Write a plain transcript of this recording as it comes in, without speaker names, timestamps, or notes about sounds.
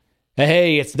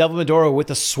Hey, it's Neville Medoro with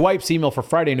the Swipes email for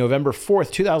Friday, November 4th,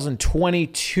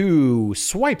 2022.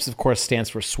 Swipes, of course,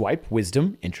 stands for swipe,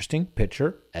 wisdom, interesting,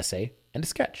 picture, essay, and a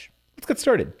sketch. Let's get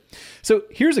started. So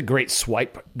here's a great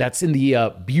swipe that's in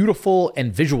the beautiful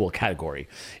and visual category.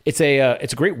 It's a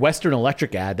great Western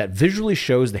Electric ad that visually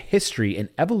shows the history and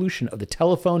evolution of the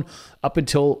telephone up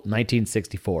until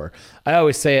 1964. I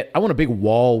always say it, I want a big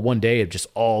wall one day of just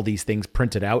all these things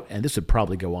printed out, and this would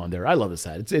probably go on there. I love this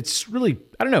ad. It's really,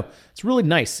 I don't know, it's really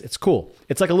nice. It's cool.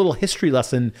 It's like a little history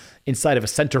lesson inside of a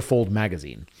centerfold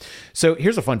magazine. So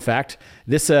here's a fun fact.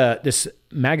 This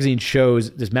magazine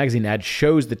ad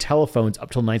shows the telephones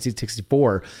up till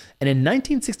 1964. And in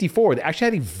 1964, they actually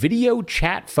had a video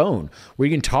chat phone where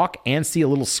you can talk and see a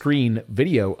little screen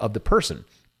video of the person.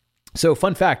 So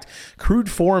fun fact, crude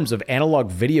forms of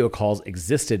analog video calls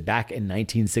existed back in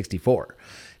 1964.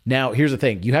 Now, here's the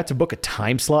thing. You have to book a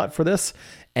time slot for this,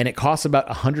 and it costs about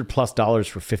 $100+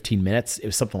 for 15 minutes. It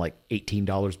was something like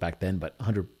 $18 back then, but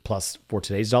 $100+ for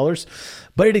today's dollars.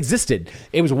 But it existed.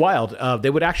 It was wild. They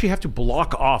would actually have to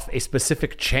block off a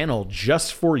specific channel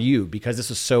just for you because this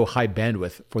was so high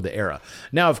bandwidth for the era.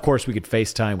 Now, of course, we could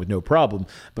FaceTime with no problem.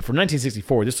 But for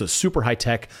 1964, this was super high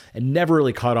tech and never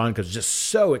really caught on because it was just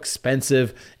so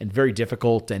expensive and very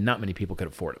difficult, and not many people could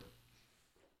afford it.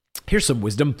 Here's some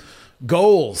wisdom.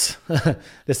 Goals.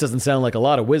 This doesn't sound like a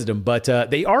lot of wisdom, but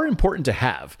they are important to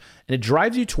have, and it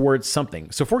drives you towards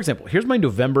something. So for example, here's my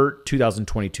November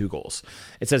 2022 goals.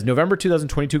 It says November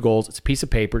 2022 goals. It's a piece of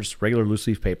paper, just regular loose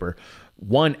leaf paper.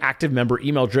 1, active member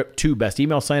email drip. 2, best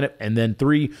email sign up. And then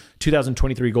 3,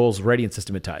 2023 goals ready and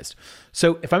systematized.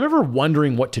 So if I'm ever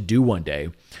wondering what to do one day,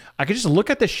 I could just look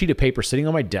at this sheet of paper sitting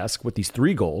on my desk with these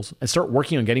 3 goals and start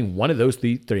working on getting one of those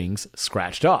 3 things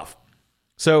scratched off.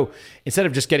 So instead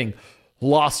of just getting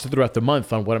lost throughout the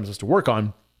month on what I'm supposed to work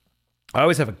on, I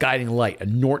always have a guiding light, a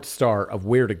North Star of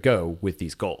where to go with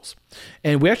these goals.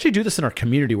 And we actually do this in our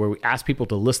community where we ask people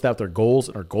to list out their goals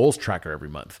in our goals tracker every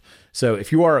month. So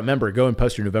if you are a member, go and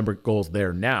post your November goals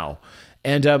there now.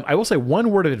 And I will say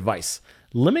one word of advice.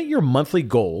 Limit your monthly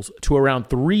goals to around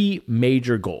 3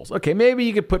 major goals. Okay, maybe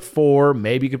you could put 4,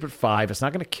 maybe you could put 5. It's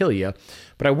not going to kill you.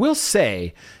 But I will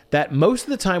say that most of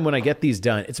the time when I get these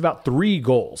done, it's about 3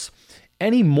 goals.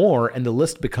 Any more and the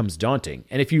list becomes daunting.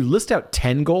 And if you list out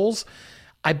 10 goals,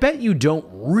 I bet you don't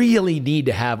really need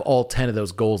to have all 10 of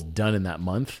those goals done in that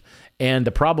month. And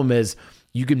the problem is,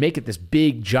 you can make it this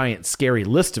big, giant, scary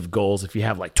list of goals if you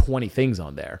have like 20 things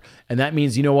on there. And that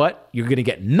means, you know what? You're going to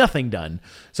get nothing done.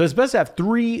 So it's best to have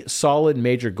 3 solid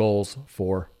major goals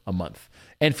for a month.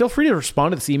 And feel free to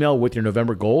respond to this email with your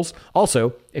November goals.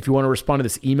 Also, if you want to respond to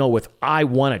this email with, I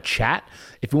want to chat,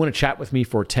 if you want to chat with me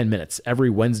for 10 minutes, every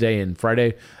Wednesday and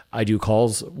Friday, I do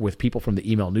calls with people from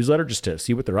the email newsletter just to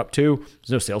see what they're up to. There's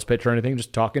no sales pitch or anything,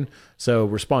 just talking. So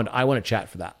respond, I want to chat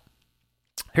for that.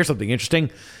 Here's something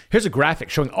interesting. Here's a graphic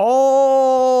showing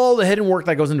all the hidden work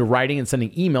that goes into writing and sending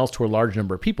emails to a large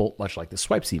number of people, much like the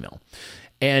Swipes email.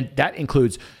 And that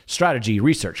includes strategy,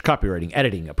 research, copywriting,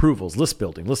 editing, approvals, list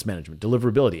building, list management,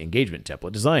 deliverability, engagement,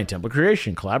 template design, template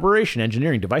creation, collaboration,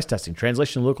 engineering, device testing,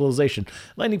 translation, localization,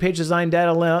 landing page design,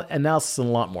 data analysis, and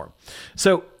a lot more.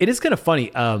 So it is kind of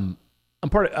funny. I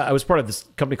was part of this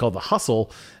company called The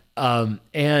Hustle.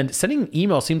 And sending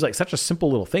email seems like such a simple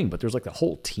little thing, but there's like the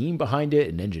whole team behind it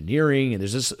and engineering, and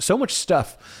there's just so much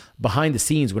stuff behind the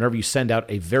scenes whenever you send out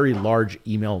a very large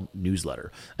email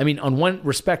newsletter. I mean, on one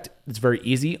respect, it's very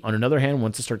easy. On another hand,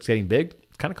 once it starts getting big,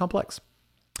 it's kind of complex.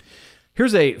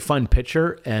 Here's a fun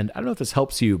picture, and I don't know if this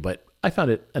helps you, but I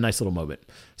found it a nice little moment.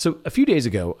 So a few days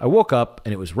ago, I woke up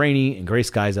and it was rainy and gray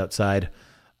skies outside.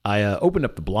 I opened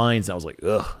up the blinds and I was like,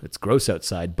 ugh, it's gross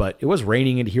outside, but it was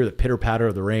raining and to hear the pitter patter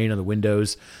of the rain on the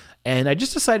windows. And I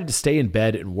just decided to stay in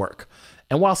bed and work.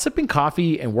 And while sipping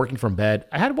coffee and working from bed,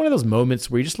 I had one of those moments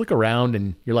where you just look around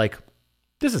and you're like,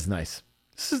 this is nice.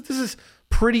 This is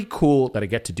pretty cool that I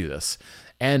get to do this.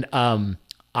 And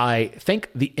I thank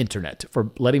the internet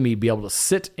for letting me be able to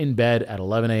sit in bed at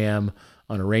 11 a.m.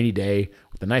 on a rainy day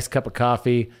with a nice cup of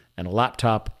coffee and a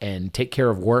laptop and take care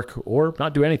of work or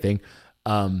not do anything.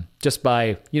 Just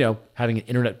by, having an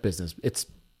internet business.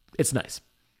 It's nice.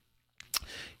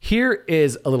 Here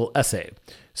is a little essay.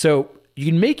 So you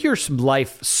can make your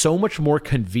life so much more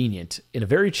convenient in a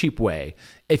very cheap way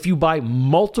if you buy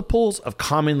multiples of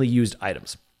commonly used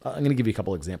items. I'm going to give you a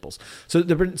couple examples. So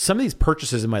there have been some of these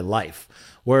purchases in my life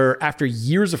where after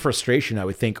years of frustration, I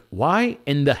would think, why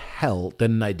in the hell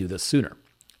didn't I do this sooner?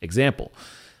 Example.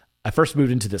 I first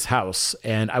moved into this house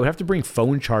and I would have to bring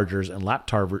phone chargers and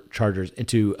laptop chargers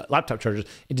into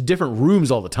different rooms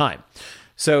all the time.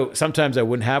 So sometimes I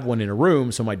wouldn't have one in a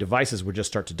room, so my devices would just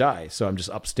start to die. So I'm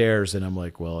just upstairs and I'm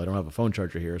like, well, I don't have a phone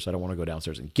charger here, so I don't want to go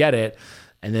downstairs and get it.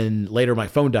 And then later my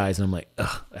phone dies and I'm like,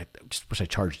 ugh, I just wish I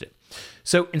charged it.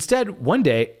 So instead, one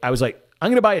day I was like, I'm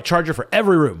going to buy a charger for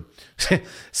every room.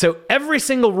 So every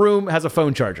single room has a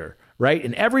phone charger, right?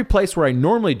 And every place where I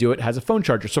normally do it has a phone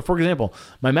charger. So for example,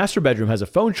 my master bedroom has a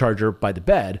phone charger by the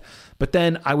bed, but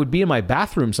then I would be in my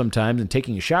bathroom sometimes and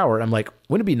taking a shower. And I'm like,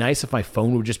 wouldn't it be nice if my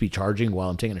phone would just be charging while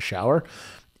I'm taking a shower?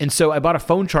 And so I bought a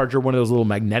phone charger, one of those little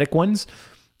magnetic ones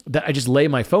that I just lay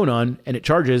my phone on and it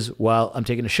charges while I'm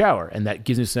taking a shower. And that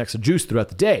gives me some extra juice throughout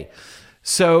the day.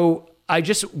 So I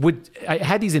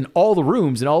had these in all the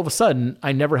rooms and all of a sudden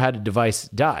I never had a device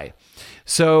die.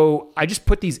 So I just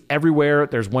put these everywhere.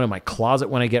 There's one in my closet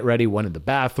when I get ready, one in the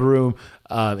bathroom,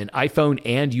 an iPhone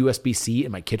and USB-C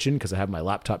in my kitchen because I have my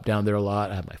laptop down there a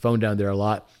lot. I have my phone down there a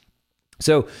lot.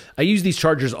 So I use these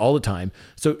chargers all the time.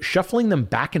 So shuffling them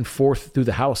back and forth through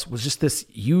the house was just this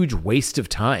huge waste of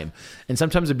time. And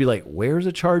sometimes I'd be like, where's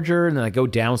a charger? And then I go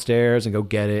downstairs and go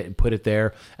get it and put it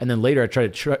there. And then later I try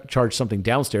to charge something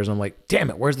downstairs. And I'm like, damn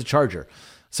it, where's the charger?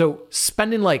 So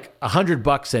spending like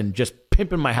 $100 and just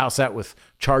pimping my house out with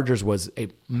chargers was a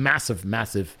massive,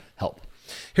 massive help.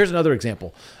 Here's another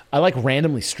example. I like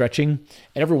randomly stretching,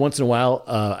 and every once in a while,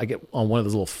 I get on one of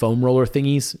those little foam roller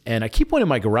thingies, and I keep one in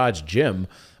my garage gym,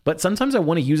 but sometimes I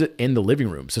want to use it in the living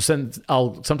room. So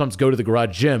I'll sometimes go to the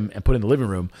garage gym and put it in the living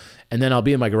room, and then I'll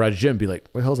be in my garage gym and be like,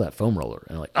 where the hell's that foam roller?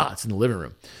 And I'm like, it's in the living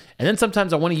room. And then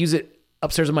sometimes I want to use it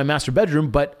upstairs in my master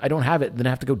bedroom, but I don't have it. Then I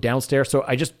have to go downstairs, so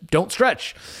I just don't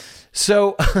stretch.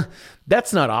 So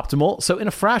that's not optimal. So in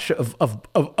a flash of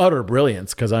utter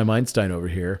brilliance, because I'm Einstein over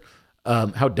here,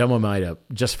 how dumb am I to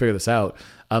just figure this out?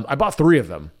 I bought 3 of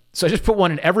them. So I just put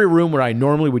one in every room where I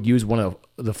normally would use one of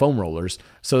the foam rollers.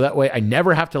 So that way I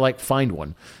never have to like find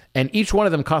one. And each one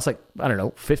of them costs like, I don't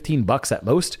know, $15 at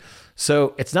most.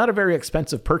 So it's not a very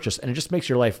expensive purchase and it just makes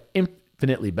your life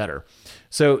infinitely better.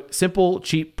 So simple,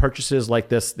 cheap purchases like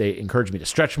this, they encourage me to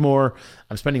stretch more.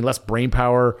 I'm spending less brain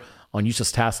power on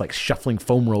useless tasks like shuffling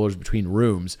foam rollers between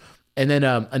rooms. And then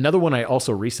another one I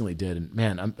also recently did, and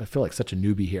man, I feel like such a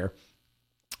newbie here.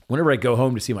 Whenever I go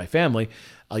home to see my family,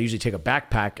 I'll usually take a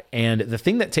backpack, and the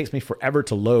thing that takes me forever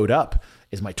to load up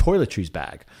is my toiletries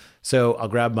bag. So I'll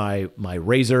grab my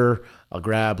razor, I'll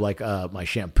grab like my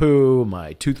shampoo,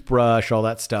 my toothbrush, all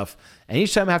that stuff. And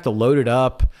each time I have to load it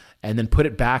up and then put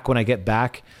it back when I get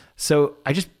back. So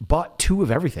I just bought 2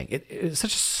 of everything. It's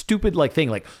such a stupid like thing,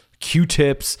 like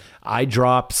Q-tips, eye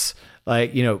drops,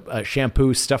 like,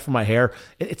 shampoo, stuff for my hair.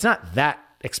 It's not that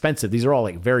expensive. These are all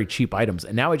like very cheap items.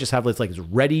 And now I just have this like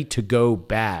ready to go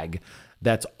bag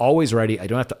that's always ready. I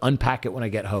don't have to unpack it when I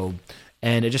get home.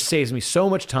 And it just saves me so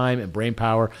much time and brain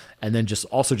power. And then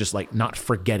just like not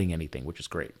forgetting anything, which is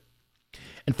great.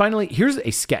 And finally, here's a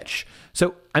sketch.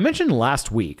 So I mentioned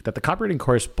last week that the Copywriting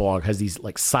Course blog has these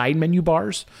like side menu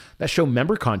bars that show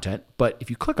member content, but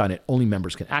if you click on it, only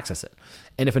members can access it.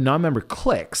 And if a non-member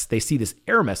clicks, they see this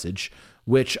error message,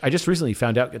 which I just recently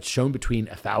found out gets shown between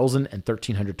 1,000 and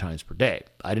 1,300 times per day.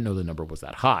 I didn't know the number was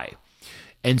that high.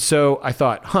 And so I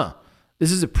thought,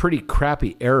 this is a pretty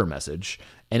crappy error message,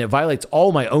 and it violates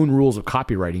all my own rules of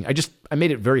copywriting. I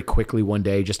made it very quickly one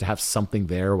day just to have something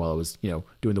there while I was,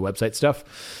 doing the website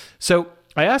stuff. So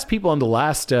I asked people on the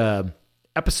last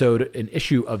episode, an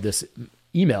issue of this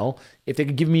email, if they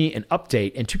could give me an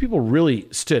update, and 2 people really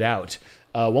stood out.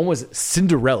 One was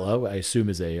Cinderella, I assume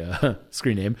is a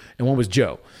screen name, and one was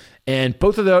Joe. And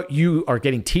both of you are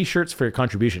getting t-shirts for your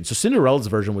contribution. So Cinderella's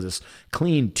version was this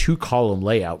clean 2-column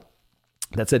layout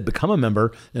that said become a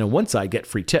member, and on one side get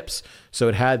free tips. So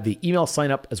it had the email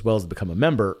sign up as well as the become a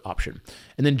member option.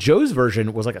 And then Joe's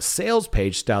version was like a sales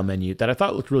page style menu that I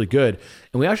thought looked really good.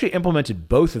 And we actually implemented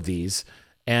both of these,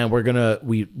 and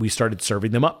we started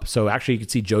serving them up. So actually you can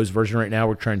see Joe's version right now.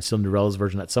 We're trying Cinderella's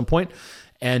version at some point.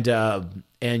 And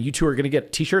you 2 are going to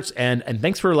get t-shirts, and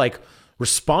thanks for like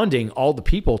responding all the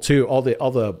people to all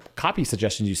the copy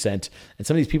suggestions you sent. And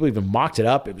some of these people even mocked it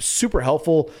up. It was super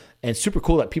helpful and super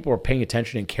cool that people were paying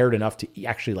attention and cared enough to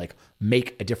actually like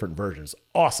make a different version. It's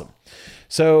awesome.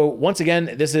 So once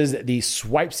again, this is the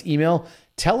Swipes email.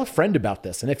 Tell a friend about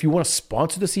this. And if you want to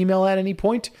sponsor this email at any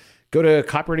point, go to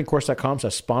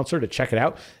copywritingcourse.com/sponsor to check it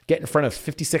out. Get in front of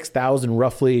 56,000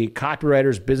 roughly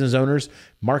copywriters, business owners,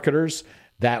 marketers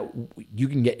that you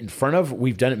can get in front of.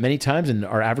 We've done it many times, and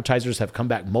our advertisers have come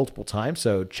back multiple times.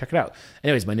 So check it out.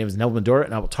 Anyways, my name is Neville Medora,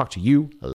 and I will talk to you later.